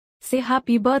say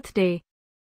happy birthday.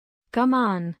 Come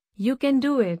on, you can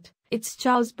do it. It's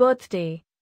Chow's birthday.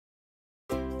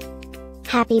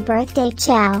 Happy birthday,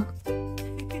 Chow.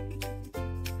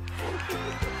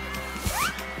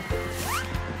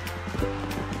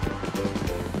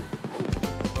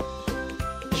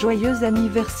 Joyeux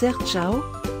anniversaire, Chao.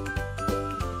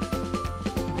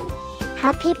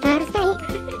 Happy birthday,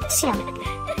 Chow.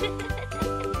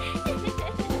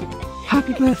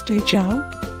 Happy birthday,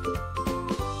 Chao.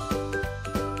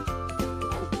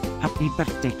 Happy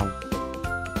birthday.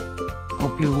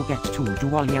 Hope you will get to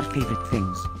do all your favorite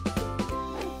things.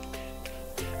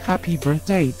 Happy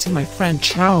birthday to my friend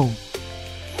Chao.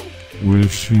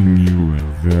 Wishing you a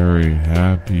very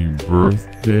happy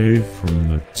birthday from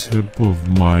the tip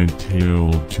of my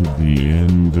tail to the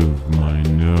end of my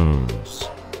nose.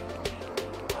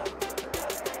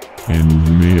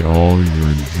 And may all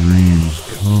your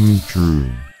dreams come true.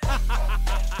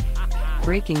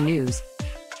 Breaking news.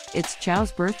 It's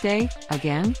Chow's birthday,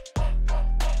 again?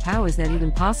 How is that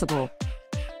even possible?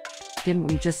 Didn't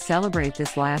we just celebrate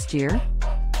this last year?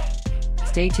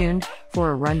 Stay tuned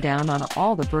for a rundown on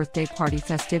all the birthday party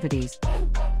festivities.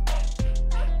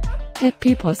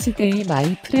 Happy birthday,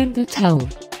 my friend Chao.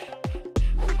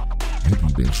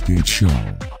 Happy birthday,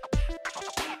 Chao.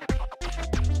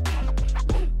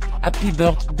 Happy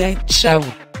birthday, Chao.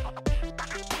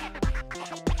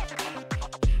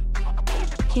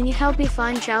 Can you help me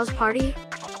find Chow's party?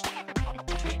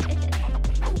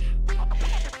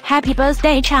 Happy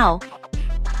birthday, Chow.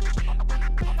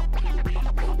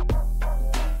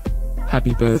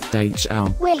 Happy birthday,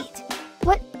 Chao. Wait,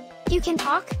 what? You can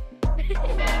talk?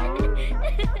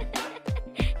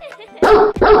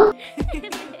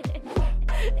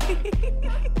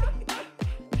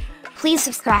 Please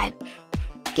subscribe,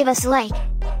 give us a like,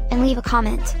 and leave a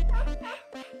comment.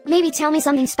 Maybe tell me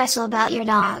something special about your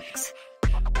dogs.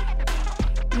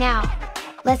 Now,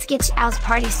 let's get Chow's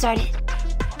party started.